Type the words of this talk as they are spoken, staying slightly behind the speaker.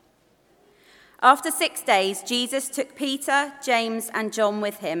After 6 days, Jesus took Peter, James, and John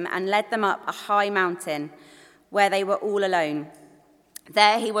with him and led them up a high mountain where they were all alone.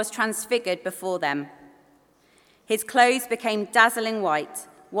 There he was transfigured before them. His clothes became dazzling white,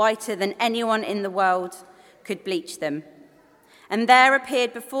 whiter than anyone in the world could bleach them. And there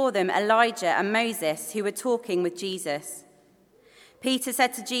appeared before them Elijah and Moses, who were talking with Jesus. Peter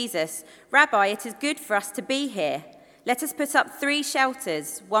said to Jesus, "Rabbi, it is good for us to be here. Let us put up 3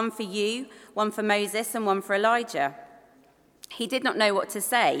 shelters, one for you, one for Moses, and one for Elijah." He did not know what to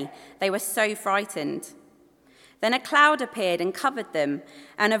say. They were so frightened. Then a cloud appeared and covered them,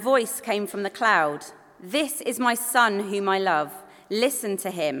 and a voice came from the cloud, "This is my son whom I love. Listen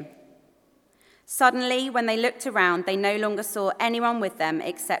to him." Suddenly, when they looked around, they no longer saw anyone with them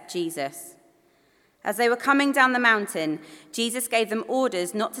except Jesus. As they were coming down the mountain, Jesus gave them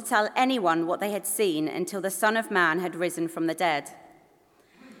orders not to tell anyone what they had seen until the Son of Man had risen from the dead.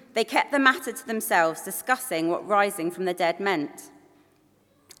 They kept the matter to themselves, discussing what rising from the dead meant.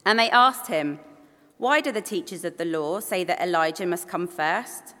 And they asked him, "Why do the teachers of the law say that Elijah must come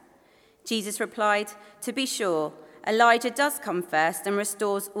first?" Jesus replied, "To be sure, Elijah does come first and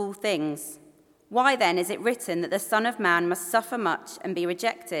restores all things. Why then is it written that the Son of Man must suffer much and be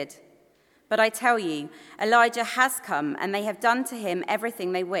rejected? But I tell you, Elijah has come, and they have done to him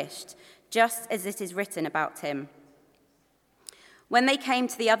everything they wished, just as it is written about him." When they came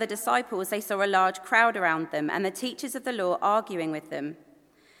to the other disciples, they saw a large crowd around them and the teachers of the law arguing with them.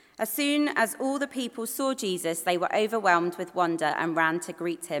 As soon as all the people saw Jesus, they were overwhelmed with wonder and ran to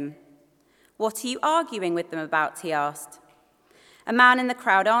greet him. "What are you arguing with them about?" he asked. A man in the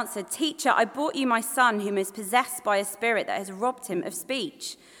crowd answered, "Teacher, I brought you my son whom is possessed by a spirit that has robbed him of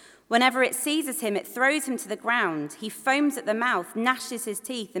speech. Whenever it seizes him, it throws him to the ground. He foams at the mouth, gnashes his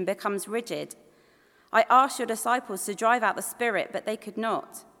teeth, and becomes rigid. I asked your disciples to drive out the spirit, but they could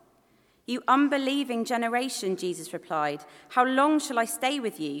not." "You unbelieving generation," Jesus replied, "how long shall I stay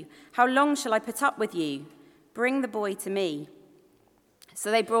with you? How long shall I put up with you? Bring the boy to me." So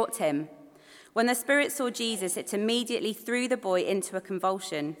they brought him. When the spirit saw Jesus, it immediately threw the boy into a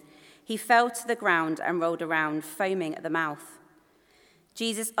convulsion. He fell to the ground and rolled around, foaming at the mouth.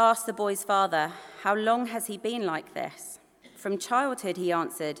 Jesus asked the boy's father, "How long has he been like this?" "From childhood," he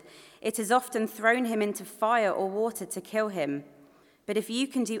answered. "It has often thrown him into fire or water to kill him. But if you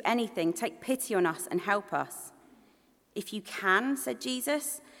can do anything, take pity on us and help us." "If you can," said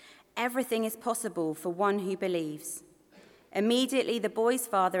Jesus, "everything is possible for one who believes." Immediately the boy's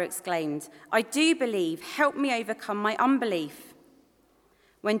father exclaimed, "I do believe. Help me overcome my unbelief."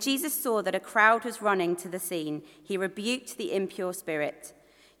 When Jesus saw that a crowd was running to the scene, he rebuked the impure spirit.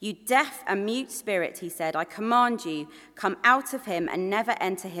 "You deaf and mute spirit," he said, "I command you, come out of him and never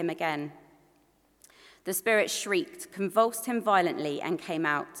enter him again." The spirit shrieked, convulsed him violently, and came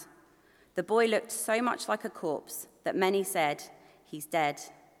out. The boy looked so much like a corpse that many said, "He's dead."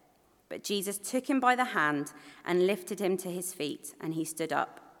 But Jesus took him by the hand and lifted him to his feet, and he stood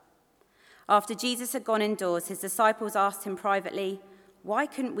up. After Jesus had gone indoors, his disciples asked him privately, "Why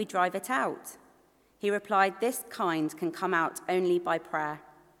couldn't we drive it out?" He replied, "This kind can come out only by prayer."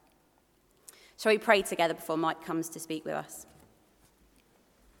 Shall we pray together before Mike comes to speak with us?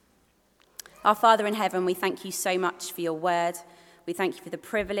 Our Father in heaven, we thank you so much for your word. We thank you for the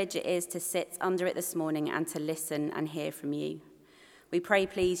privilege it is to sit under it this morning and to listen and hear from you. We pray,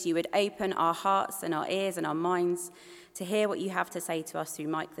 please, you would open our hearts and our ears and our minds to hear what you have to say to us through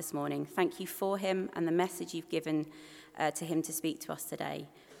Mike this morning. Thank you for him and the message you've given to him to speak to us today.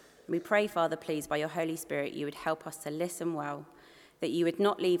 We pray, Father, please, by your Holy Spirit, you would help us to listen well, that you would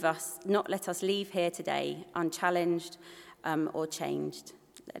not let us leave here today unchallenged or changed.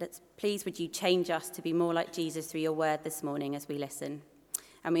 Please, would you change us to be more like Jesus through your word this morning as we listen.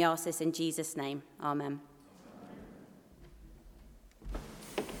 And we ask this in Jesus' name. Amen.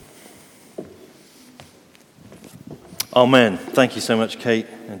 Amen. Thank you so much, Kate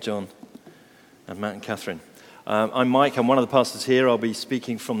and John and Matt and Catherine. I'm Mike. I'm one of the pastors here. I'll be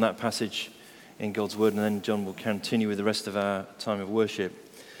speaking from that passage in God's Word, and then John will continue with the rest of our time of worship.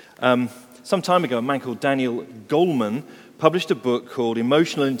 Some time ago, a man called Daniel Goleman published a book called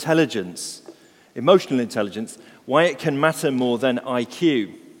Emotional Intelligence, Why It Can Matter More Than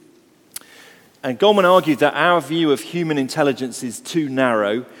IQ. And Goleman argued that our view of human intelligence is too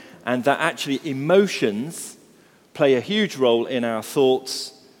narrow, and that actually emotions play a huge role in our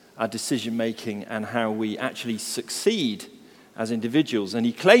thoughts, our decision-making, and how we actually succeed as individuals. And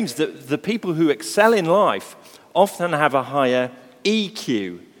he claims that the people who excel in life often have a higher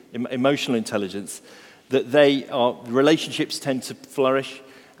EQ, emotional intelligence, that relationships tend to flourish,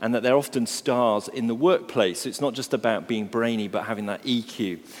 and that they're often stars in the workplace. So it's not just about being brainy, but having that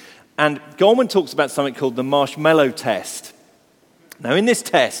EQ. And Goleman talks about something called the marshmallow test. Now, in this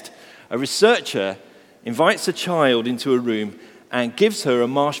test, a researcher invites a child into a room and gives her a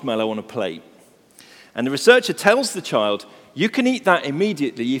marshmallow on a plate. And the researcher tells the child, you can eat that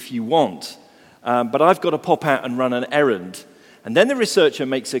immediately if you want, but I've got to pop out and run an errand. And then the researcher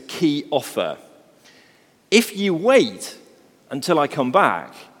makes a key offer. If you wait until I come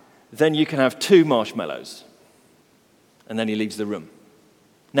back, then you can have 2 marshmallows. And then he leaves the room.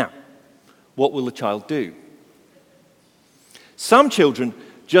 Now, what will the child do? Some children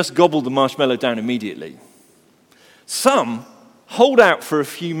just gobble the marshmallow down immediately. Some hold out for a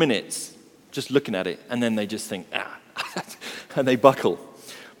few minutes, just looking at it, and then they just think, and they buckle.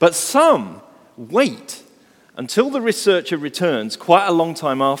 But some wait until the researcher returns quite a long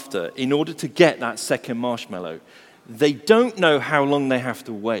time after in order to get that second marshmallow. They don't know how long they have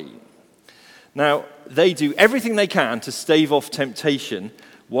to wait. Now, they do everything they can to stave off temptation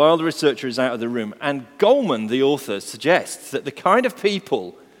while the researcher is out of the room. And Goleman, the author, suggests that the kind of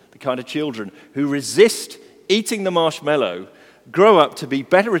people, the kind of children who resist eating the marshmallow grow up to be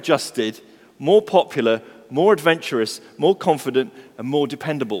better adjusted, more popular, more adventurous, more confident, and more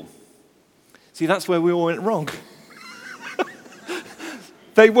dependable. See, that's where we all went wrong.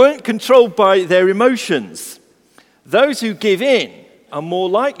 They weren't controlled by their emotions. Those who give in are more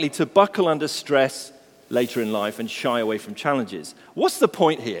likely to buckle under stress later in life and shy away from challenges. What's the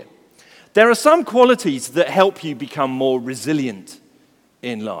point here? There are some qualities that help you become more resilient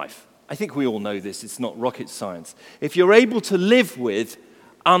in life. I think we all know this. It's not rocket science. If you're able to live with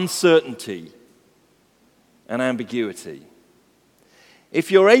uncertainty and ambiguity, if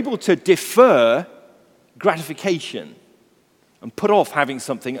you're able to defer gratification and put off having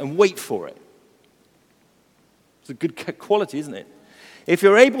something and wait for it, it's a good quality, isn't it? If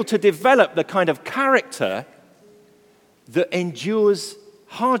you're able to develop the kind of character that endures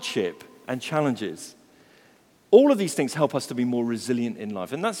hardship and challenges, all of these things help us to be more resilient in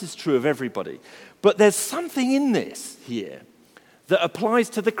life. And that's true of everybody. But there's something in this here that applies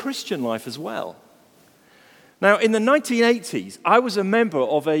to the Christian life as well. Now, in the 1980s, I was a member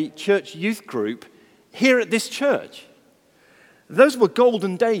of a church youth group here at this church. Those were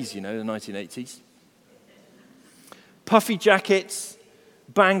golden days, the 1980s. Puffy jackets,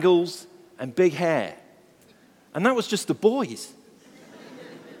 bangles, and big hair. And that was just the boys.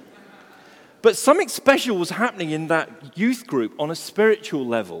 But something special was happening in that youth group on a spiritual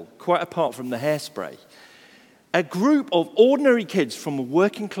level, quite apart from the hairspray. A group of ordinary kids from a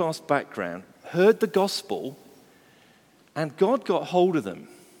working class background heard the gospel, and God got hold of them.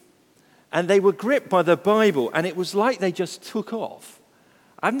 And they were gripped by the Bible, and it was like they just took off.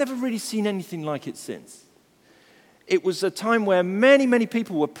 I've never really seen anything like it since. It was a time where many, many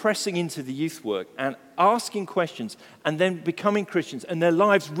people were pressing into the youth work and asking questions and then becoming Christians, and their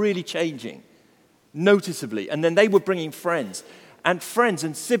lives really changing noticeably. And then they were bringing friends and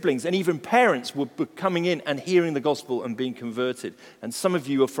siblings and even parents were coming in and hearing the gospel and being converted. And some of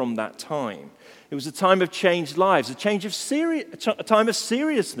you are from that time. It was a time of changed lives, a time of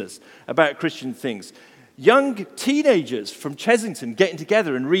seriousness about Christian things. Young teenagers from Chesington getting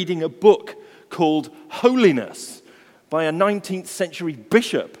together and reading a book called Holiness by a 19th century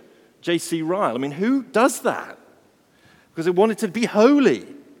bishop, J.C. Ryle. I mean, who does that? Because they wanted to be holy.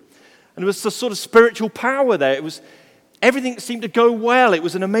 And there was a sort of spiritual power there. Everything seemed to go well. It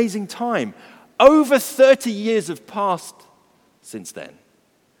was an amazing time. Over 30 years have passed since then.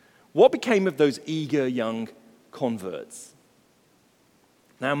 What became of those eager young converts?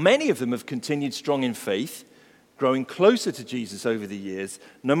 Now, many of them have continued strong in faith, growing closer to Jesus over the years,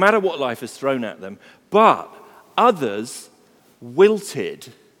 no matter what life has thrown at them. But others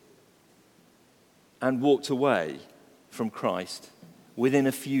wilted and walked away from Christ within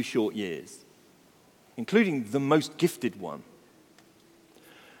a few short years, including the most gifted one.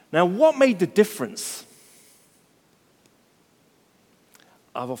 Now, what made the difference?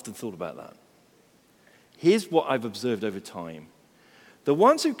 I've often thought about that. Here's what I've observed over time. The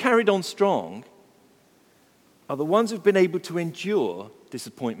ones who carried on strong are the ones who've been able to endure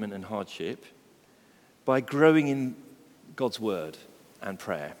disappointment and hardship by growing in God's word and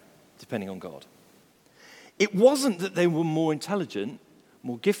prayer, depending on God. It wasn't that they were more intelligent,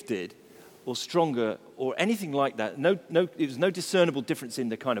 more gifted, or stronger, or anything like that. It was no discernible difference in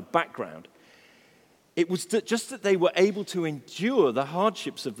the kind of background. It was just that they were able to endure the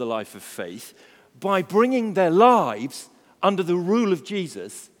hardships of the life of faith by bringing their lives under the rule of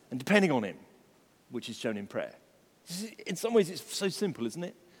Jesus and depending on him, which is shown in prayer. In some ways, it's so simple, isn't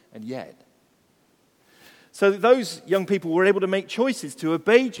it? And yet. So those young people were able to make choices to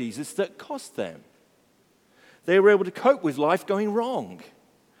obey Jesus that cost them. They were able to cope with life going wrong.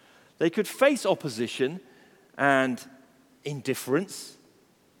 They could face opposition and indifference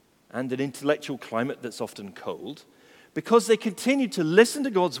and an intellectual climate that's often cold because they continued to listen to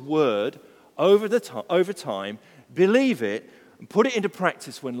God's word over time, believe it, and put it into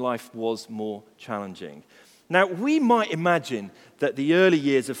practice when life was more challenging. Now, we might imagine that the early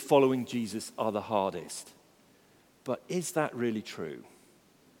years of following Jesus are the hardest. But is that really true?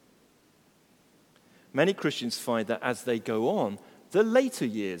 Many Christians find that as they go on, the later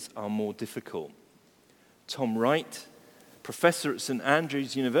years are more difficult. Tom Wright, professor at St.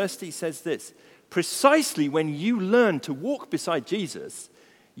 Andrews University, says this: precisely when you learn to walk beside Jesus,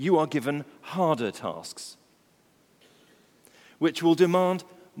 you are given harder tasks, which will demand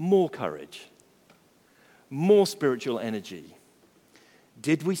more courage, more spiritual energy.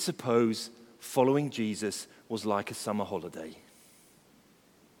 Did we suppose following Jesus was like a summer holiday?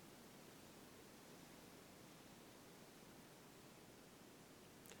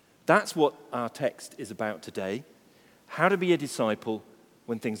 That's what our text is about today. How to be a disciple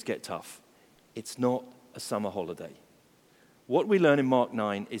when things get tough. It's not a summer holiday. What we learn in Mark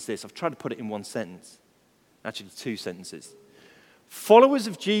 9 is this. I've tried to put it in one sentence. Actually, two sentences. Followers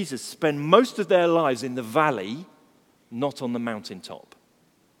of Jesus spend most of their lives in the valley, not on the mountaintop.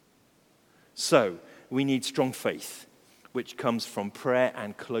 So, we need strong faith, which comes from prayer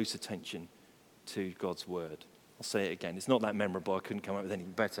and close attention to God's word. I'll say it again. It's not that memorable. I couldn't come up with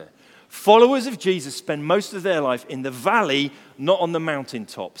anything better. Followers of Jesus spend most of their life in the valley, not on the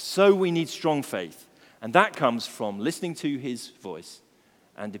mountaintop. So we need strong faith. And that comes from listening to his voice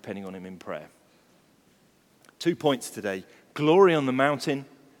and depending on him in prayer. 2 points today. Glory on the mountain,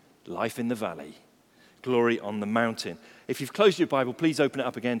 life in the valley. Glory on the mountain. If you've closed your Bible, please open it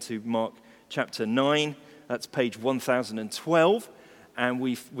up again to Mark chapter 9. That's page 1012. And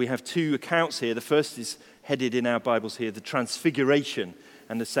we have two accounts here. The first is headed in our Bibles here, the Transfiguration,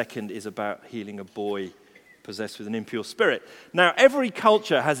 and the second is about healing a boy possessed with an impure spirit. Now, every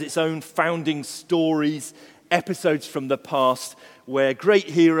culture has its own founding stories, episodes from the past, where great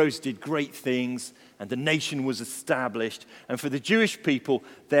heroes did great things, and the nation was established. And for the Jewish people,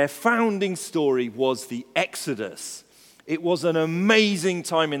 their founding story was the Exodus. It was an amazing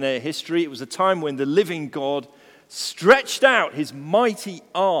time in their history. It was a time when the living God stretched out his mighty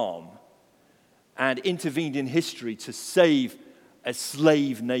arm and intervened in history to save a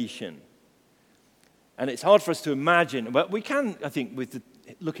slave nation. And it's hard for us to imagine, but we can, I think,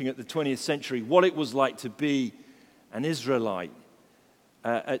 looking at the 20th century, what it was like to be an Israelite.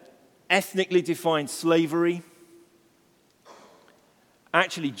 Ethnically defined slavery.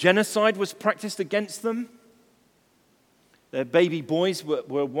 Actually, genocide was practiced against them. Their baby boys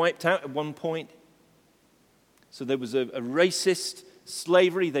were wiped out at one point. So there was a racist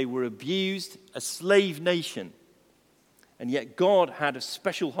slavery. They were abused, a slave nation. And yet God had a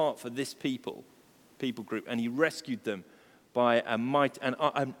special heart for this people group, and he rescued them by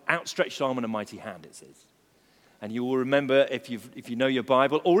an outstretched arm and a mighty hand, it says. And you will remember, if you know your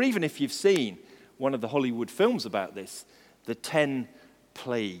Bible, or even if you've seen one of the Hollywood films about this, the 10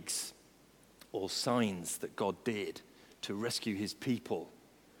 plagues or signs that God did to rescue his people.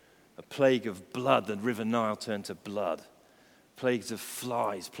 A plague of blood, the river Nile turned to blood. Plagues of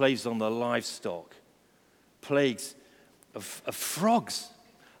flies, plagues on the livestock, plagues of frogs.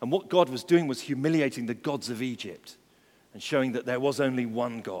 And what God was doing was humiliating the gods of Egypt and showing that there was only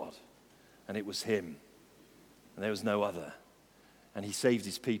one God, and it was him, and there was no other. And he saved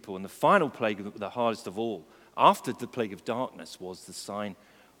his people. And the final plague, the hardest of all, after the plague of darkness, was the sign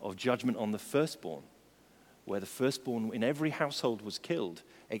of judgment on the firstborn, where the firstborn in every household was killed,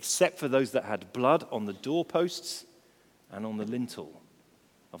 except for those that had blood on the doorposts and on the lintel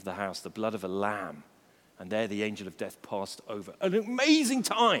of the house, the blood of a lamb. And there the angel of death passed over. An amazing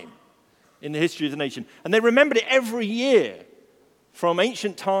time in the history of the nation. And they remembered it every year from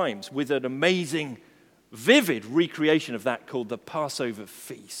ancient times with an amazing, vivid recreation of that called the Passover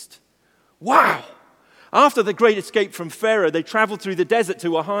feast. Wow! After the great escape from Pharaoh, they traveled through the desert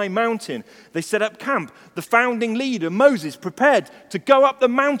to a high mountain. They set up camp. The founding leader, Moses, prepared to go up the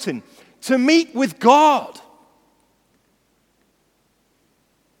mountain to meet with God.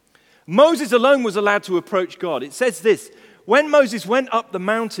 Moses alone was allowed to approach God. It says this: when Moses went up the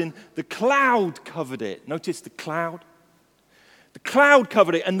mountain, the cloud covered it. Notice the cloud. The cloud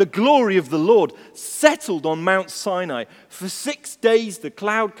covered it, and the glory of the Lord settled on Mount Sinai. For 6 days the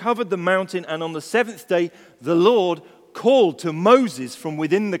cloud covered the mountain, and on the 7th day the Lord called to Moses from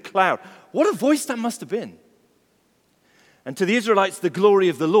within the cloud. What a voice that must have been. And to the Israelites, the glory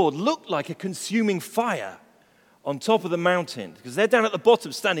of the Lord looked like a consuming fire on top of the mountain, because they're down at the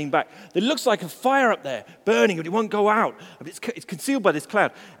bottom standing back. There looks like a fire up there burning, but it won't go out. It's concealed by this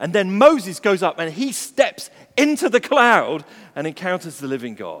cloud. And then Moses goes up and he steps into the cloud and encounters the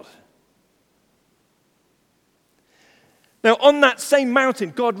living God. Now, on that same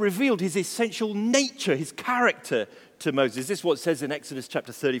mountain, God revealed his essential nature, his character to Moses. This is what it says in Exodus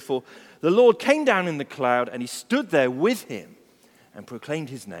chapter 34. The Lord came down in the cloud and he stood there with him and proclaimed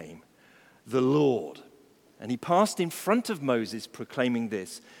his name, the Lord. And he passed in front of Moses, proclaiming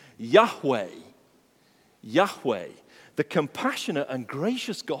this, Yahweh, Yahweh, the compassionate and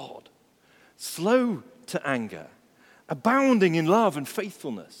gracious God, slow to anger, abounding in love and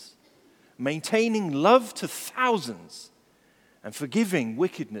faithfulness, maintaining love to thousands, and forgiving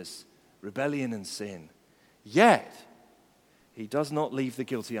wickedness, rebellion, and sin. Yet, he does not leave the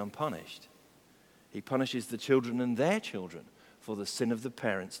guilty unpunished. He punishes the children and their children for the sin of the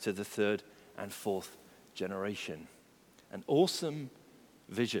parents to the third and fourth generation. An awesome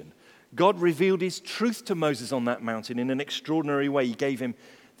vision. God revealed his truth to Moses on that mountain in an extraordinary way. He gave him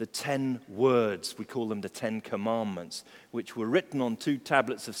the 10 words, we call them the 10 commandments, which were written on 2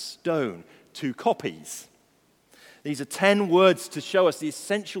 tablets of stone, 2 copies. These are 10 words to show us the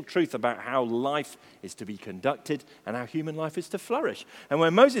essential truth about how life is to be conducted and how human life is to flourish. And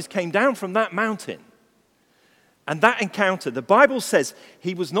when Moses came down from that mountain, and that encounter, the Bible says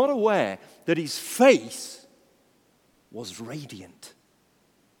he was not aware that his face was radiant.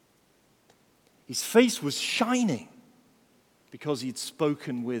 His face was shining because he had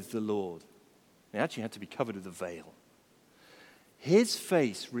spoken with the Lord. He actually had to be covered with a veil. His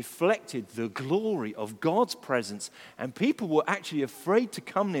face reflected the glory of God's presence, and people were actually afraid to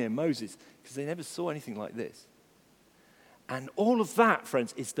come near Moses because they never saw anything like this. And all of that,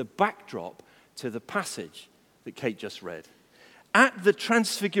 friends, is the backdrop to the passage that Kate just read. At the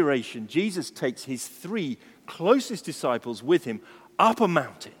Transfiguration, Jesus takes his 3 closest disciples with him up a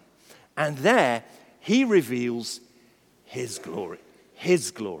mountain, and there he reveals his glory. His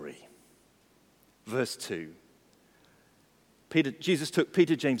glory. Verse 2. Jesus took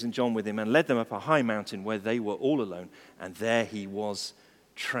Peter, James, and John with him and led them up a high mountain where they were all alone, and there he was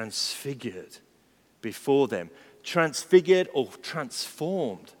transfigured before them. Transfigured or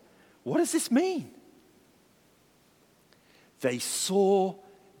transformed. What does this mean? They saw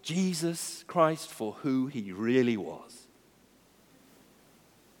Jesus Christ for who he really was.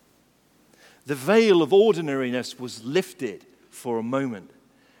 The veil of ordinariness was lifted for a moment,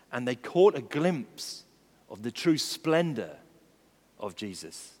 and they caught a glimpse of the true splendor of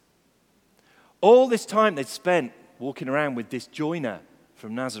Jesus. All this time they'd spent walking around with this joiner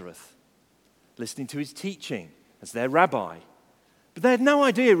from Nazareth, listening to his teaching as their rabbi. But they had no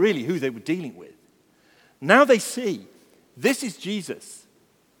idea really who they were dealing with. Now they see, this is Jesus,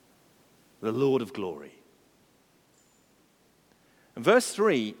 the Lord of glory. And verse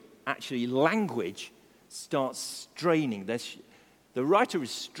 3, actually language starts straining. The writer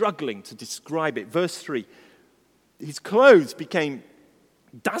is struggling to describe it. Verse 3, his clothes became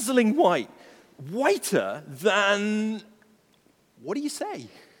dazzling white, whiter than, what do you say?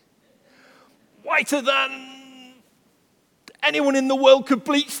 Whiter than anyone in the world could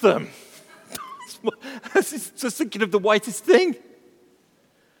bleach them. Just thinking of the whitest thing.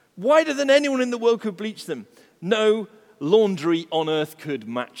 Whiter than anyone in the world could bleach them. No laundry on earth could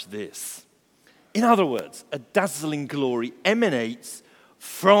match this. In other words, a dazzling glory emanates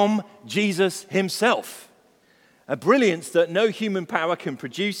from Jesus himself. A brilliance that no human power can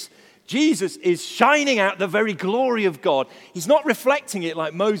produce. Jesus is shining out the very glory of God. He's not reflecting it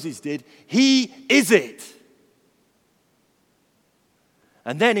like Moses did. He is it.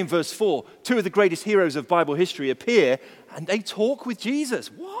 And then in verse 4, 2 of the greatest heroes of Bible history appear and they talk with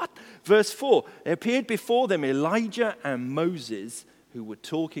Jesus. What? Verse 4, there appeared before them Elijah and Moses who were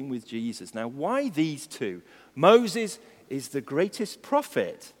talking with Jesus. Now, why these 2? Moses is the greatest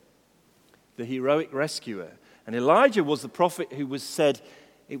prophet, the heroic rescuer. And Elijah was the prophet who was said,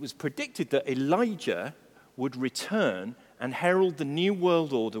 it was predicted that Elijah would return and herald the new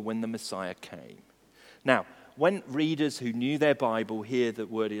world order when the Messiah came. Now, when readers who knew their Bible hear the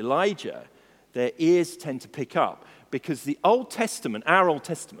word Elijah, their ears tend to pick up because the Old Testament, our Old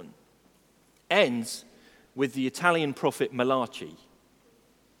Testament, ends with the Italian prophet Malachi.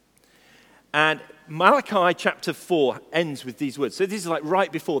 And Malachi chapter 4 ends with these words. So this is like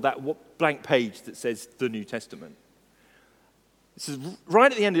right before that blank page that says the New Testament. This is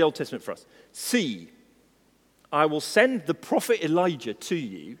right at the end of the Old Testament for us. See, I will send the prophet Elijah to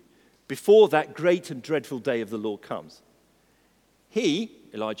you before that great and dreadful day of the Lord comes. He,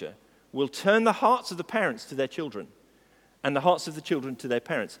 Elijah, will turn the hearts of the parents to their children and the hearts of the children to their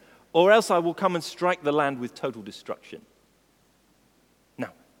parents, or else I will come and strike the land with total destruction.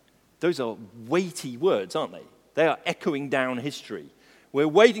 Now, those are weighty words, aren't they? They are echoing down history. We're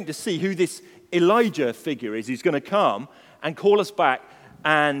waiting to see who this Elijah figure is who's going to come and call us back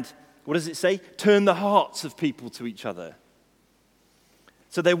and, what does it say? Turn the hearts of people to each other.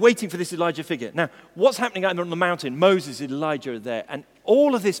 So they're waiting for this Elijah figure. Now, what's happening out on the mountain? Moses and Elijah are there. And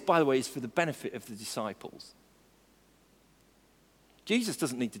all of this, by the way, is for the benefit of the disciples. Jesus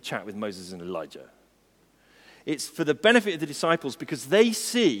doesn't need to chat with Moses and Elijah. It's for the benefit of the disciples because they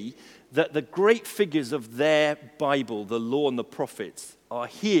see that the great figures of their Bible, the law and the prophets, are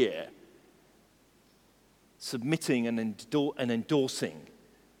here submitting and endorsing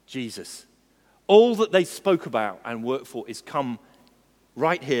Jesus. All that they spoke about and worked for is come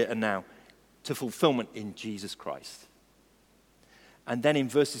right here and now to fulfillment in Jesus Christ. And then in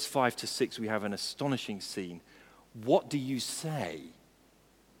verses 5 to 6, we have an astonishing scene. What do you say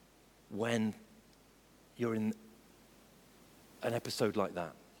when you're in an episode like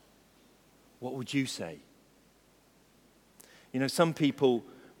that? What would you say? You know, some people,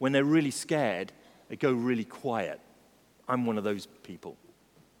 when they're really scared, they go really quiet. I'm one of those people.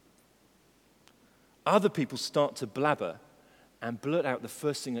 Other people start to blabber and blurt out the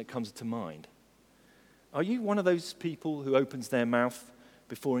first thing that comes to mind. Are you one of those people who opens their mouth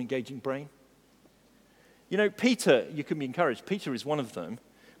before engaging brain? You know, Peter, you can be encouraged. Peter is one of them.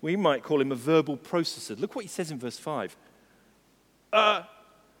 We might call him a verbal processor. Look what he says in verse 5.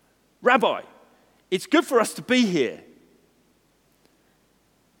 Rabbi, it's good for us to be here.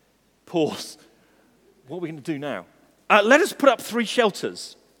 Pause. What are we going to do now? Let us put up 3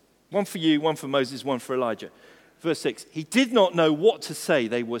 shelters. One for you, one for Moses, one for Elijah. Verse 6, he did not know what to say.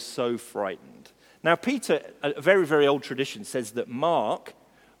 They were so frightened. Now, Peter, a very, very old tradition, says that Mark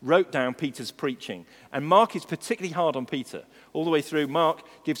wrote down Peter's preaching. And Mark is particularly hard on Peter. All the way through, Mark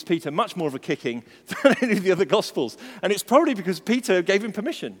gives Peter much more of a kicking than any of the other Gospels. And it's probably because Peter gave him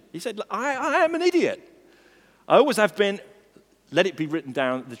permission. He said, I am an idiot. I always have been. Let it be written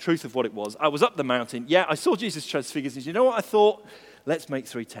down, the truth of what it was. I was up the mountain. Yeah, I saw Jesus transfigured. You know what I thought? Let's make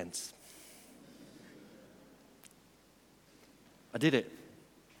 3 tents. I did it.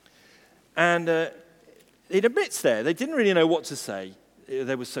 And it admits there, they didn't really know what to say.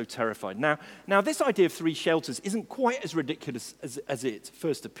 They were so terrified. Now this idea of 3 shelters isn't quite as ridiculous as it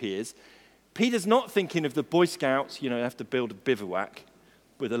first appears. Peter's not thinking of the Boy Scouts, have to build a bivouac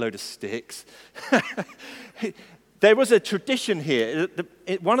with a load of sticks. There was a tradition here.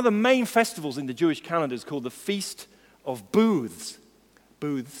 One of the main festivals in the Jewish calendar is called the Feast of Booths.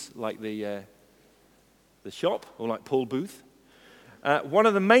 Booths, like the shop, or like Paul Booth. One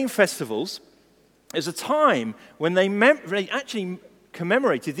of the main festivals is a time when they actually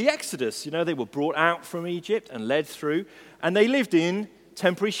commemorated the Exodus. They were brought out from Egypt and led through, and they lived in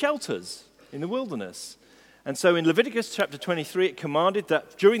temporary shelters in the wilderness. And so in Leviticus chapter 23, it commanded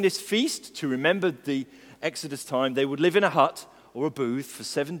that during this feast, to remember the Exodus time, they would live in a hut or a booth for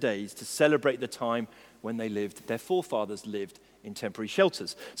 7 days to celebrate the time when their forefathers lived in temporary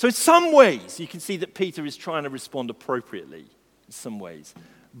shelters. So in some ways, you can see that Peter is trying to respond appropriately in some ways.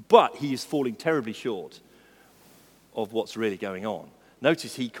 But he is falling terribly short of what's really going on.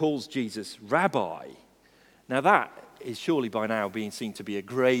 Notice he calls Jesus Rabbi. Now that is surely by now being seen to be a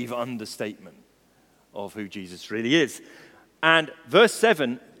grave understatement of who Jesus really is. And verse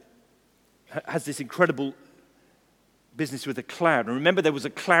 7 has this incredible business with a cloud. And remember, there was a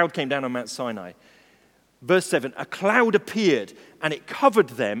cloud came down on Mount Sinai. Verse 7, a cloud appeared, and it covered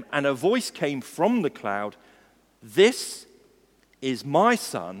them, and a voice came from the cloud, "This is my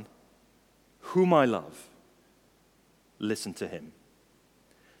son, whom I love. Listen to him."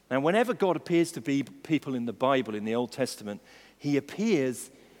 Now, whenever God appears to be people in the Bible, in the Old Testament, he appears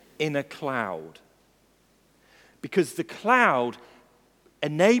in a cloud. Because the cloud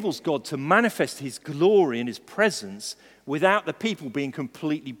enables God to manifest his glory and his presence without the people being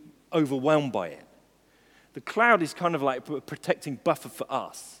completely overwhelmed by it. The cloud is kind of like a protecting buffer for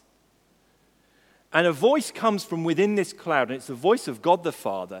us. And a voice comes from within this cloud, and it's the voice of God the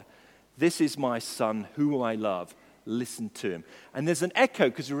Father. "This is my son, whom I love. Listen to him." And there's an echo,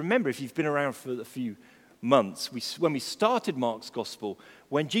 because remember, if you've been around for a few months, when we started Mark's Gospel,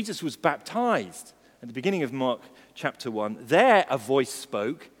 when Jesus was baptized, at the beginning of Mark chapter 1, there a voice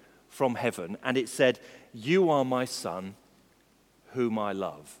spoke from heaven, and it said, "You are my son, whom I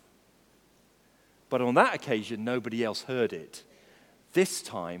love." But on that occasion, nobody else heard it. This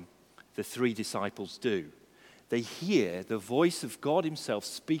time, the 3 disciples do. They hear the voice of God himself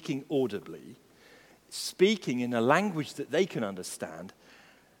speaking audibly, speaking in a language that they can understand,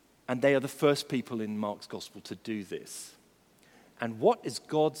 and they are the first people in Mark's Gospel to do this. And what is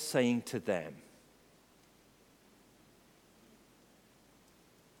God saying to them?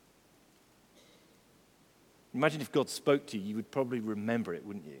 Imagine if God spoke to you, you would probably remember it,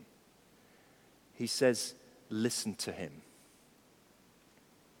 wouldn't you? He says, listen to him.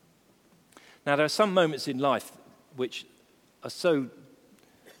 Now, there are some moments in life which are so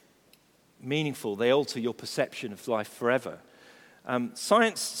meaningful, they alter your perception of life forever.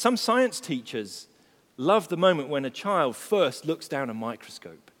 Some science teachers love the moment when a child first looks down a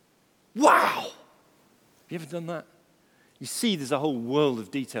microscope. Wow! Have you ever done that? You see there's a whole world of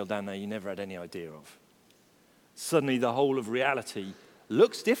detail down there you never had any idea of. Suddenly the whole of reality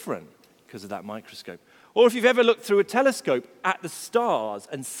looks different because of that microscope. Or if you've ever looked through a telescope at the stars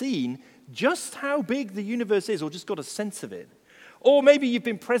and seen just how big the universe is, or just got a sense of it. Or maybe you've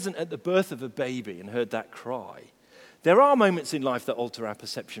been present at the birth of a baby and heard that cry. There are moments in life that alter our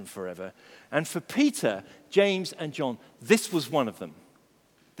perception forever. And for Peter, James, and John, this was one of them.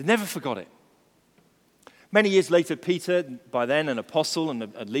 They never forgot it. Many years later, Peter, by then an apostle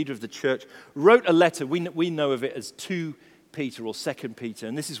and a leader of the church, wrote a letter. We know of it as 2 Peter or 2 Peter,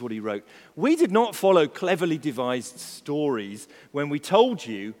 and this is what he wrote. We did not follow cleverly devised stories when we told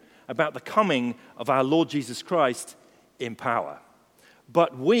you about the coming of our Lord Jesus Christ in power,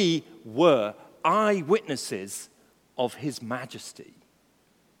 but we were eyewitnesses of his majesty.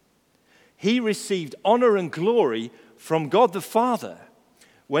 He received honor and glory from God the Father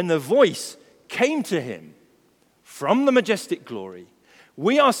when the voice came to him from the majestic glory.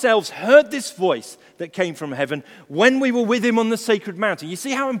 We ourselves heard this voice that came from heaven when we were with him on the sacred mountain. You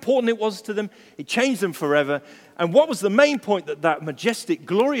see how important it was to them? It changed them forever. And what was the main point that majestic,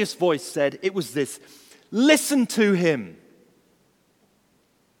 glorious voice said? It was this: listen to him.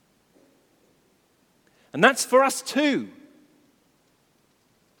 And that's for us too.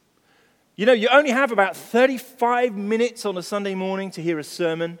 You know, you only have about 35 minutes on a Sunday morning to hear a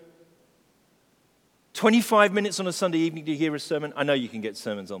sermon. 25 minutes on a Sunday evening to hear a sermon. I know you can get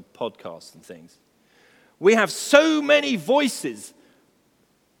sermons on podcasts and things. We have so many voices,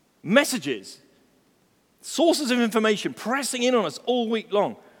 messages, sources of information pressing in on us all week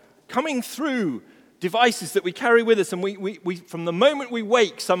long, coming through devices that we carry with us. And we from the moment we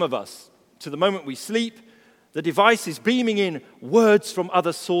wake, some of us, to the moment we sleep, the device is beaming in words from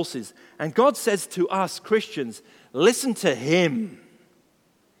other sources. And God says to us, Christians, listen to him.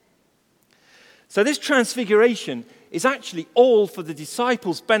 So this transfiguration is actually all for the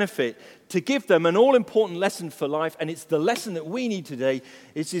disciples' benefit, to give them an all-important lesson for life, and it's the lesson that we need today.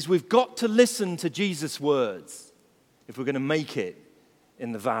 It is we've got to listen to Jesus' words if we're going to make it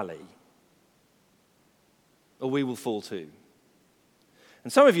in the valley, or we will fall too.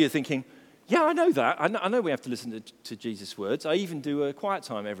 And some of you are thinking, yeah, I know that. I know we have to listen to Jesus' words. I even do a quiet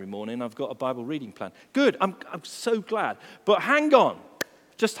time every morning. I've got a Bible reading plan. Good, I'm so glad. But hang on,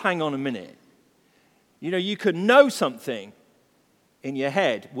 just hang on a minute. You know, you can know something in your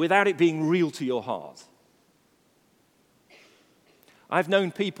head without it being real to your heart. I've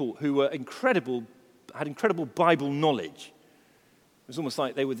known people who were had incredible Bible knowledge. It was almost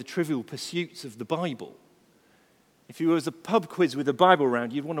like they were the Trivial Pursuits of the Bible. If there was a pub quiz with a Bible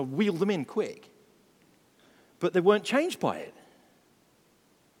around, you'd want to wheel them in quick. But they weren't changed by it.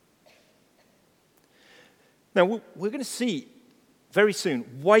 Now, we're going to see very soon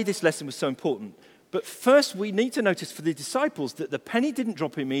why this lesson was so important. But first, we need to notice for the disciples that the penny didn't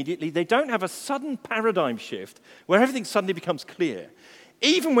drop immediately. They don't have a sudden paradigm shift where everything suddenly becomes clear.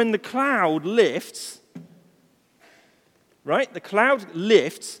 Even when the cloud lifts, right? The cloud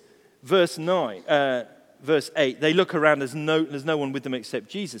lifts, verse 8, they look around, there's no one with them except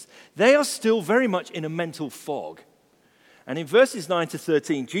Jesus. They are still very much in a mental fog. And in verses 9 to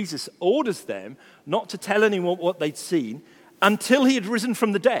 13, Jesus orders them not to tell anyone what they'd seen until he had risen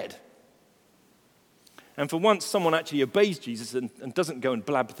from the dead. And for once, someone actually obeys Jesus and doesn't go and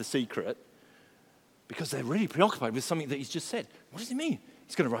blab the secret, because they're really preoccupied with something that he's just said. What does he mean?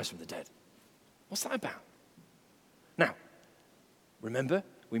 He's going to rise from the dead. What's that about? Now, remember,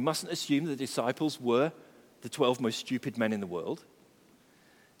 we mustn't assume the disciples were the 12 most stupid men in the world.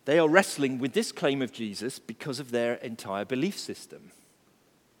 They are wrestling with this claim of Jesus because of their entire belief system.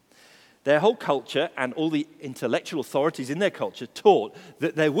 Their whole culture and all the intellectual authorities in their culture taught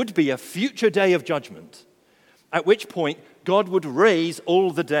that there would be a future day of judgment, at which point God would raise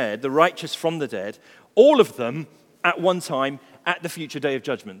all the dead, the righteous from the dead, all of them at one time at the future day of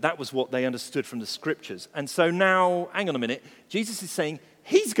judgment. That was what they understood from the scriptures. And so now, hang on a minute, Jesus is saying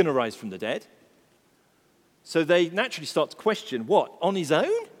he's going to rise from the dead. So they naturally start to question, what, on his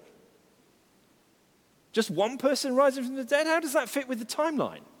own? Just one person rising from the dead? How does that fit with the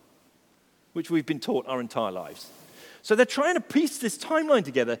timeline, which we've been taught our entire lives? So they're trying to piece this timeline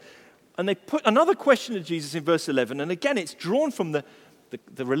together, and they put another question to Jesus in verse 11, and again, it's drawn from the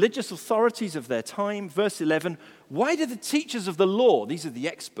religious authorities of their time. Verse 11, why do the teachers of the law, these are the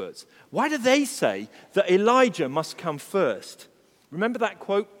experts, why do they say that Elijah must come first? Remember that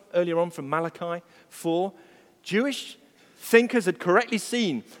quote earlier on from Malachi 4? Jewish thinkers had correctly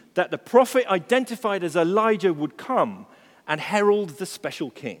seen that the prophet identified as Elijah would come and herald the special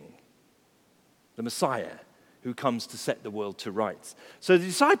king, the Messiah, who comes to set the world to rights. So the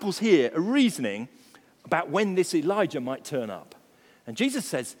disciples here are reasoning about when this Elijah might turn up. And Jesus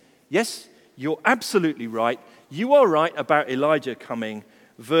says, yes, you're absolutely right. You are right about Elijah coming.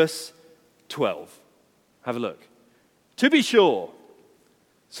 Verse 12. Have a look. To be sure.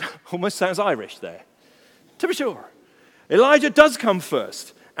 Almost sounds Irish there. To be sure. Elijah does come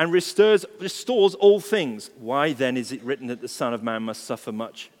first and restores all things. Why then is it written that the Son of Man must suffer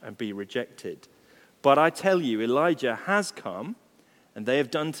much and be rejected? But I tell you, Elijah has come, and they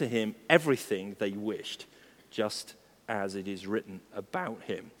have done to him everything they wished, just as it is written about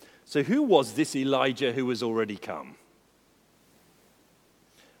him. So who was this Elijah who has already come?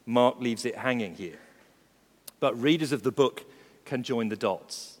 Mark leaves it hanging here. But readers of the book can join the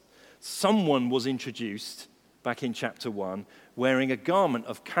dots. Someone was introduced back in chapter 1 wearing a garment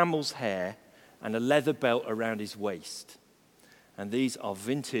of camel's hair and a leather belt around his waist. And these are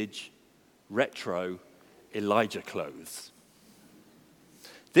vintage, retro Elijah clothes.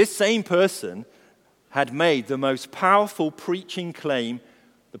 This same person had made the most powerful preaching claim,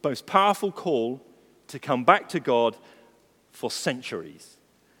 the most powerful call to come back to God for centuries.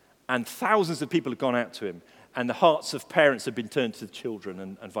 And thousands of people have gone out to him, and the hearts of parents have been turned to the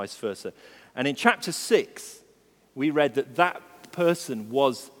children and vice versa. And in chapter 6, we read that that person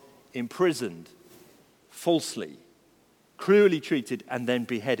was imprisoned falsely, cruelly treated, and then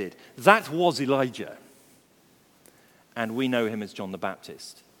beheaded. That was Elijah. And we know him as John the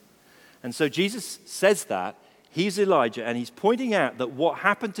Baptist. And so Jesus says that he's Elijah, and he's pointing out that what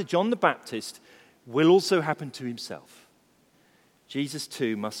happened to John the Baptist will also happen to himself. Jesus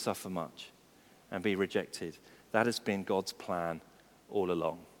too must suffer much and be rejected. That has been God's plan all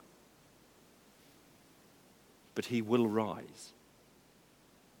along. But he will rise.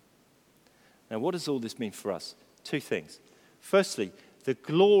 Now, what does all this mean for us? Two things. Firstly, the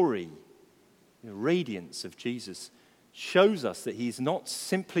glory, the radiance of Jesus shows us that he's not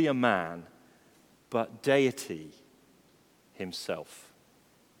simply a man, but deity himself.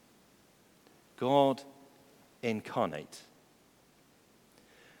 God incarnate.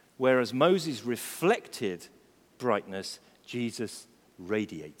 Whereas Moses reflected brightness, Jesus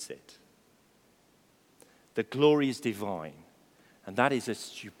radiates it. The glory is divine, and that is a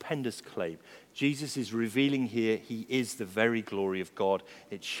stupendous claim. Jesus is revealing here he is the very glory of God.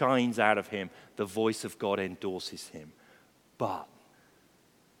 It shines out of him. The voice of God endorses him. But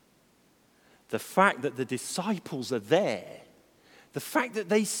the fact that the disciples are there, the fact that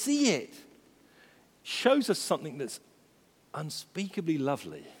they see it, shows us something that's unspeakably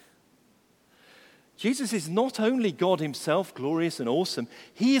lovely. Jesus is not only God himself, glorious and awesome,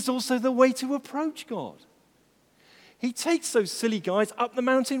 he is also the way to approach God. He takes those silly guys up the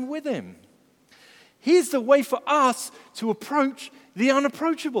mountain with him. He is the way for us to approach the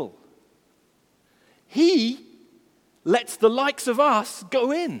unapproachable. He lets the likes of us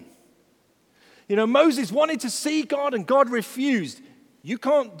go in. You know, Moses wanted to see God and God refused. You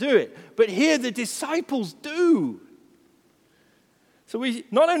can't do it. But here the disciples do. So we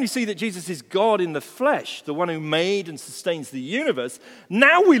not only see that Jesus is God in the flesh, the one who made and sustains the universe,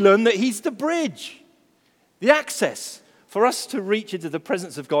 now we learn that he's the bridge, the access for us to reach into the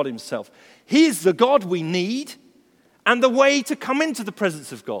presence of God himself. He is the God we need and the way to come into the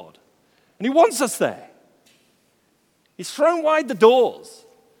presence of God. And he wants us there. He's thrown wide the doors.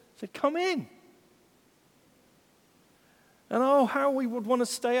 He said, come in. And oh, how we would want to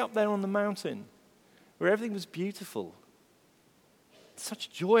stay up there on the mountain where everything was beautiful.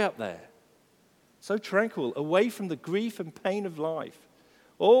 Such joy up there. So tranquil, away from the grief and pain of life.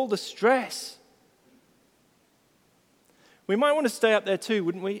 All the stress. We might want to stay up there too,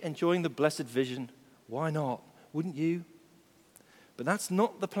 wouldn't we? Enjoying the blessed vision. Why not? Wouldn't you? But that's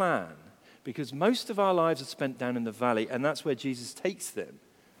not the plan. Because most of our lives are spent down in the valley, and that's where Jesus takes them.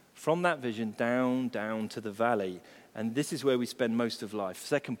 From that vision, down to the valley. And this is where we spend most of life.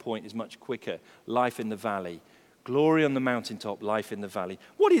 Second point is much quicker. Life in the valley. Glory on the mountaintop, life in the valley.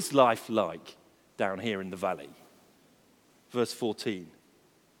 What is life like down here in the valley? Verse 14.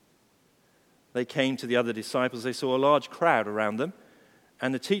 They came to the other disciples. They saw a large crowd around them,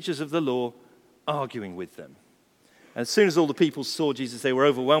 and the teachers of the law arguing with them. And as soon as all the people saw Jesus, they were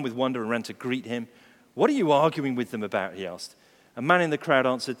overwhelmed with wonder and ran to greet him. "What are you arguing with them about?" he asked. A man in the crowd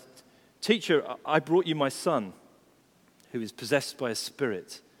answered, "Teacher, I brought you my son, who is possessed by a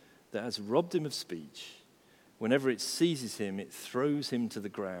spirit that has robbed him of speech. Whenever it seizes him, it throws him to the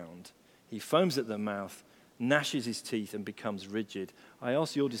ground. He foams at the mouth, gnashes his teeth, and becomes rigid. I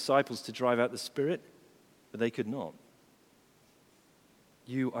asked your disciples to drive out the spirit, but they could not."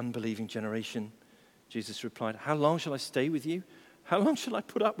 "You unbelieving generation," Jesus replied, "how long shall I stay with you? How long shall I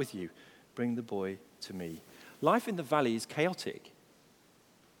put up with you? Bring the boy to me." Life in the valley is chaotic.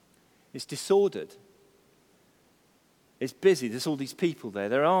 It's disordered. It's busy. There's all these people there.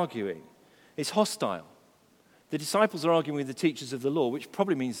 They're arguing. It's hostile. The disciples are arguing with the teachers of the law, which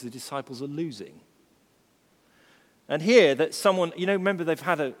probably means the disciples are losing. And here, that someone, remember they've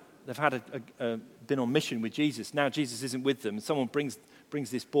been on mission with Jesus. Now Jesus isn't with them. And someone brings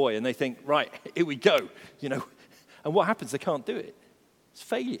this boy, and they think, right, here we go. And what happens? They can't do it. It's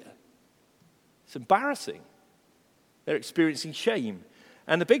failure. It's embarrassing. They're experiencing shame.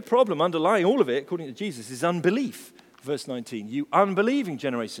 And the big problem underlying all of it, according to Jesus, is unbelief. Verse 19, "You unbelieving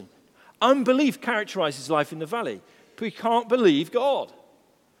generation." Unbelief characterizes life in the valley. We can't believe God.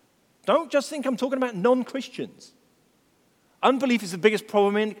 Don't just think I'm talking about non-Christians. Unbelief is the biggest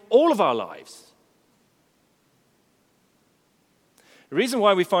problem in all of our lives. The reason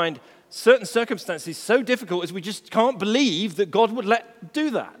why we find certain circumstances so difficult is we just can't believe that God would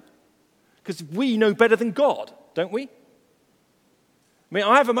do that. Because we know better than God, don't we?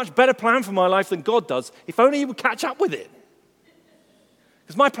 I have a much better plan for my life than God does, if only he would catch up with it.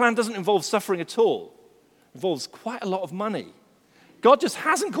 Because my plan doesn't involve suffering at all. It involves quite a lot of money. God just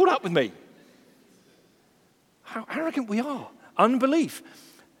hasn't caught up with me. How arrogant we are. Unbelief.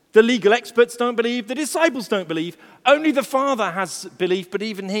 The legal experts don't believe. The disciples don't believe. Only the Father has belief, but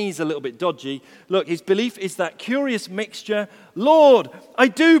even he's a little bit dodgy. Look, his belief is that curious mixture. "Lord, I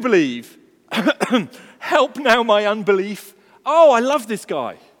do believe. Help now my unbelief." Oh, I love this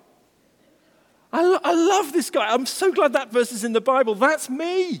guy. I love this guy. I'm so glad that verse is in the Bible. That's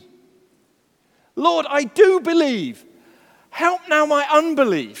me. "Lord, I do believe. Help now my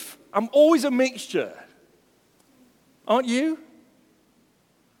unbelief." I'm always a mixture. Aren't you?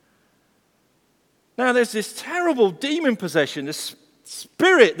 Now, there's this terrible demon possession, this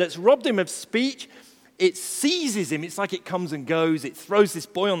spirit that's robbed him of speech. It seizes him. It's like it comes and goes. It throws this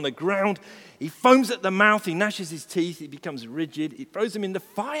boy on the ground. He foams at the mouth. He gnashes his teeth. He becomes rigid. It throws him in the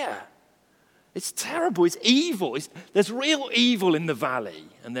fire. It's terrible. It's evil. There's real evil in the valley,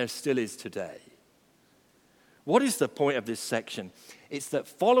 and there still is today. What is the point of this section? It's that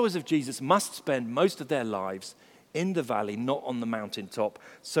followers of Jesus must spend most of their lives in the valley, not on the mountaintop.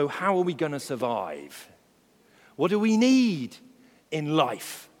 So how are we going to survive? What do we need in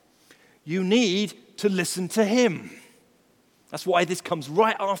life? You need to listen to him. That's why this comes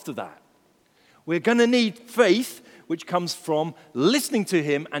right after that. We're going to need faith, which comes from listening to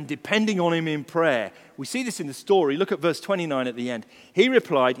him and depending on him in prayer. We see this in the story. Look at verse 29 at the end. He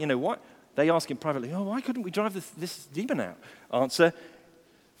replied, what? They ask him privately, "Oh, why couldn't we drive this demon out?" Answer,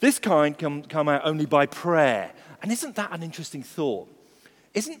 "This kind can come out only by prayer." And isn't that an interesting thought?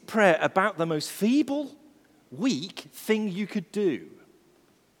 Isn't prayer about the most feeble, weak thing you could do?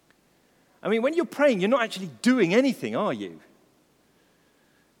 When you're praying, you're not actually doing anything, are you?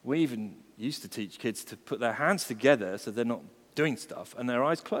 We even used to teach kids to put their hands together so they're not doing stuff and their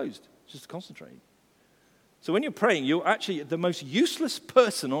eyes closed, just to concentrate. So when you're praying, you're actually the most useless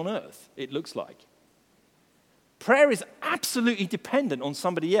person on earth, it looks like. Prayer is absolutely dependent on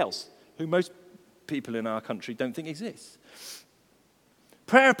somebody else, who most people in our country don't think exists.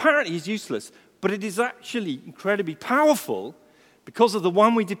 Prayer apparently is useless, but it is actually incredibly powerful because of the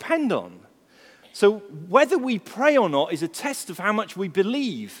one we depend on. So whether we pray or not is a test of how much we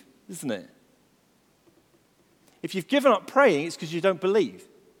believe, isn't it? If you've given up praying, it's because you don't believe.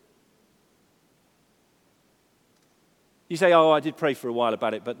 You say, "Oh, I did pray for a while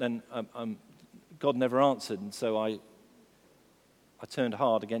about it, but then God never answered, and so I turned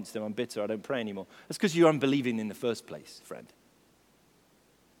hard against him. I'm bitter. I don't pray anymore." That's because you're unbelieving in the first place, friend.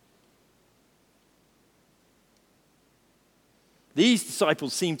 These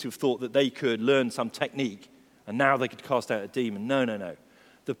disciples seem to have thought that they could learn some technique and now they could cast out a demon. No.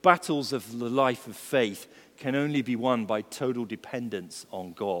 The battles of the life of faith can only be won by total dependence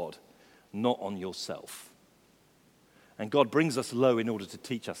on God, not on yourself. And God brings us low in order to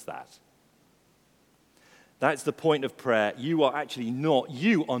teach us that. That's the point of prayer. You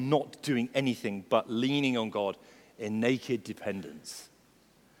are not doing anything but leaning on God in naked dependence.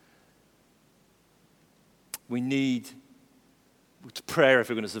 We need prayer if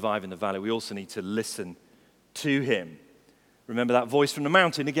we're going to survive in the valley. We also need to listen to him. Remember that voice from the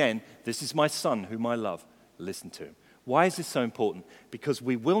mountain again. This is my son whom I love. Listen to him. Why is this so important? Because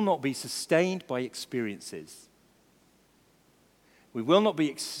we will not be sustained by experiences. We will not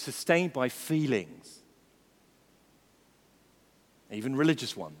be sustained by feelings, even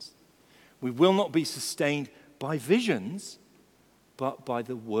religious ones. We will not be sustained by visions, but by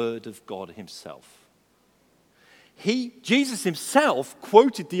the word of God himself. Jesus himself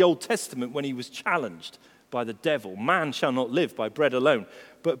quoted the Old Testament when he was challenged by the devil. Man shall not live by bread alone,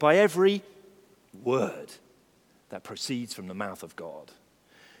 but by every word that proceeds from the mouth of God.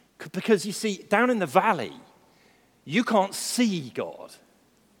 Because you see, down in the valley, you can't see God.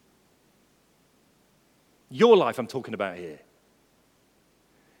 Your life I'm talking about here.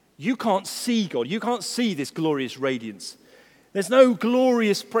 You can't see God. You can't see this glorious radiance. There's no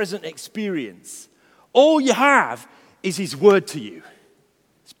glorious present experience. All you have is his word to you,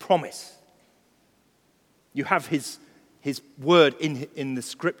 his promise. You have his word in the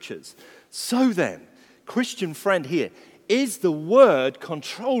scriptures. So then, Christian friend here, is the word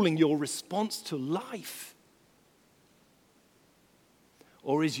controlling your response to life?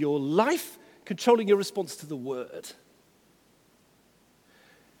 Or is your life controlling your response to the word?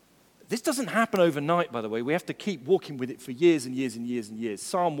 This doesn't happen overnight, by the way. We have to keep walking with it for years and years and years and years.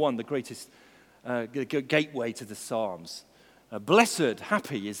 Psalm 1, the greatest gateway to the Psalms. Blessed,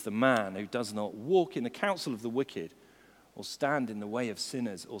 happy is the man who does not walk in the counsel of the wicked, or stand in the way of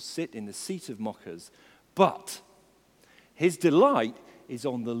sinners, or sit in the seat of mockers. But his delight is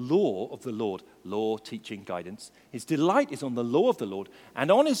on the law of the Lord. Law, teaching, guidance. His delight is on the law of the Lord,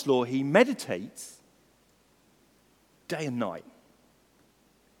 and on his law he meditates day and night.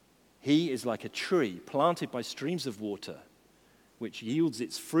 He is like a tree planted by streams of water, which yields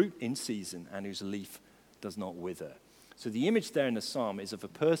its fruit in season and whose leaf does not wither. So the image there in the psalm is of a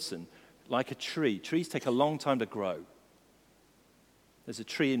person like a tree. Trees take a long time to grow. There's a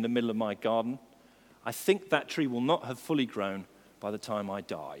tree in the middle of my garden. I think that tree will not have fully grown by the time I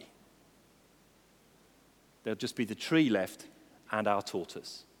die. There'll just be the tree left and our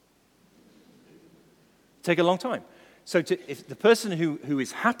tortoise. Take a long time. So if the person who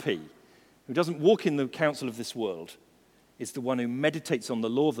is happy, who doesn't walk in the counsel of this world, is the one who meditates on the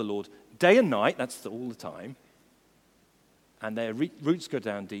law of the Lord day and night, that's all the time, and their roots go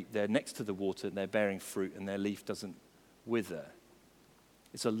down deep, they're next to the water, and they're bearing fruit, and their leaf doesn't wither.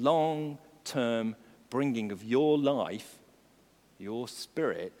 It's a long-term bringing of your life, your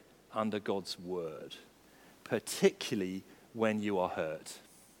spirit, under God's word, particularly when you are hurt.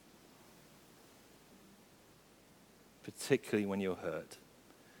 Particularly when you're hurt.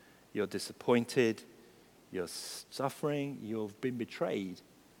 You're disappointed, you're suffering, you've been betrayed.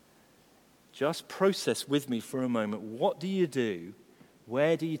 Just process with me for a moment. What do you do?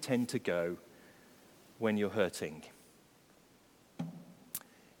 Where do you tend to go when you're hurting?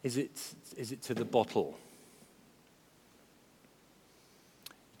 Is it to the bottle?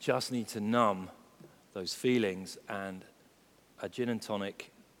 You just need to numb those feelings, and a gin and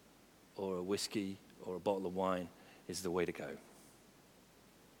tonic or a whiskey or a bottle of wine is the way to go.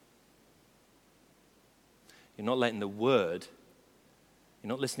 You're not letting the word, you're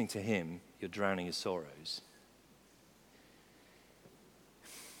not listening to him, you're drowning his sorrows.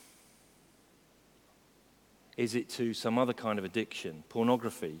 Is it to some other kind of addiction,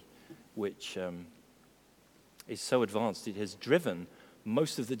 pornography, which is so advanced, it has driven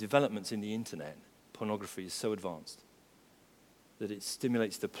most of the developments in the internet. Pornography is so advanced that it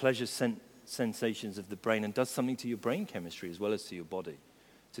stimulates the pleasure sensations of the brain and does something to your brain chemistry as well as to your body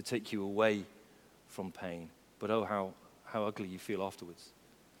to take you away from pain. But oh, how ugly you feel afterwards.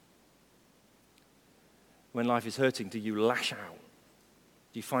 When life is hurting, do you lash out?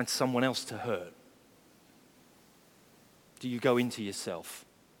 Do you find someone else to hurt? Do you go into yourself?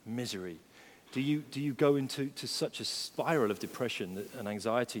 Misery. Do you go into such a spiral of depression and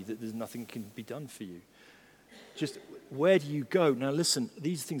anxiety that there's nothing can be done for you? Just where do you go? Now listen,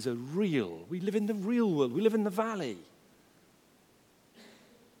 these things are real. We live in the real world. We live in the valley.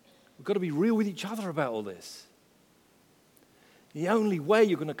 We've got to be real with each other about all this. The only way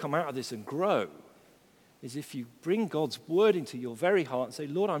you're going to come out of this and grow is if you bring God's word into your very heart and say,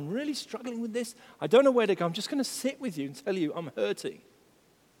 Lord, I'm really struggling with this. I don't know where to go. I'm just going to sit with you and tell you I'm hurting.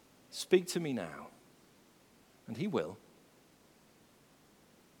 Speak to me now. And he will.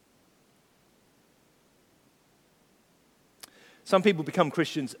 Some people become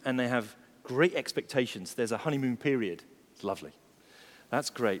Christians and they have great expectations. There's a honeymoon period. It's lovely. That's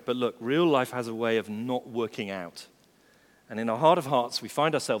great. But look, real life has a way of not working out. And in our heart of hearts, we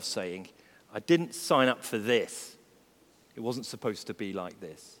find ourselves saying, I didn't sign up for this. It wasn't supposed to be like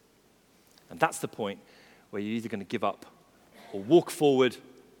this. And that's the point where you're either going to give up or walk forward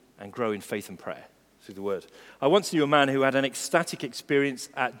and grow in faith and prayer through the word. I once knew a man who had an ecstatic experience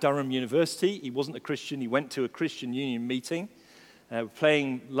at Durham University. He wasn't a Christian. He went to a Christian Union meeting,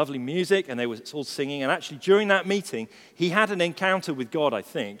 playing lovely music, and they were all singing. And actually, during that meeting, he had an encounter with God, I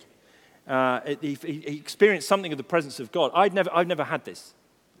think. He experienced something of the presence of God. I've never had this,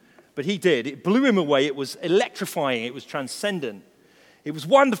 but he did. It blew him away. It was electrifying. It was transcendent. It was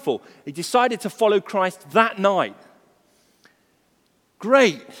wonderful. He decided to follow Christ that night.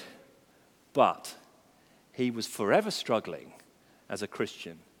 Great. But he was forever struggling as a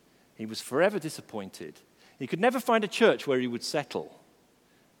Christian. He was forever disappointed. He could never find a church where he would settle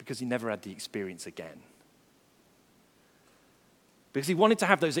because he never had the experience again. Because he wanted to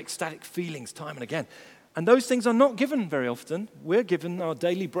have those ecstatic feelings time and again. And those things are not given very often. We're given our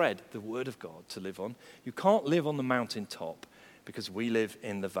daily bread, the Word of God, to live on. You can't live on the mountaintop because we live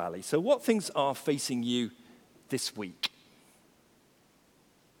in the valley. So what things are facing you this week?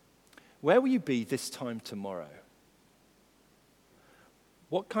 Where will you be this time tomorrow?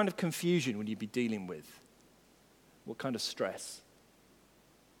 What kind of confusion will you be dealing with? What kind of stress?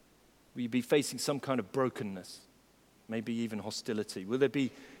 Will you be facing some kind of brokenness? Maybe even hostility? Will there be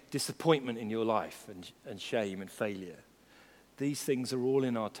disappointment in your life and shame and failure? These things are all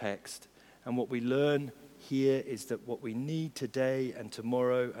in our text. And what we learn here is that what we need today and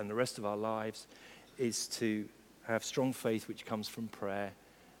tomorrow and the rest of our lives is to have strong faith which comes from prayer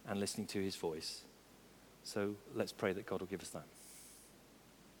and listening to his voice. So let's pray that God will give us that.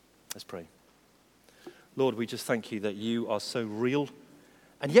 Let's pray. Lord, we just thank you that you are so real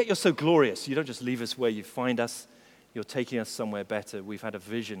and yet you're so glorious. You don't just leave us where you find us. You're taking us somewhere better. We've had a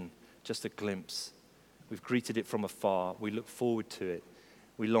vision, just a glimpse. We've greeted it from afar. We look forward to it.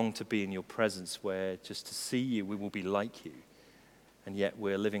 We long to be in your presence where just to see you, we will be like you. And yet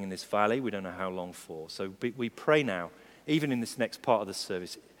we're living in this valley. We don't know how long for. So we pray now, even in this next part of the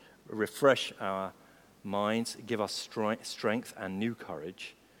service, refresh our minds, give us strength and new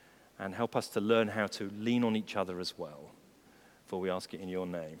courage, and help us to learn how to lean on each other as well. For we ask it in your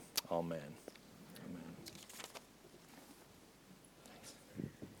name. Amen.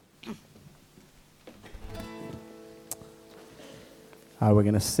 We're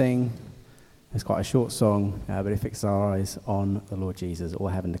going to sing. It's quite a short song, but it fixes our eyes on the Lord Jesus. All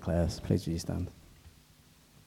heaven declares. Please would you stand.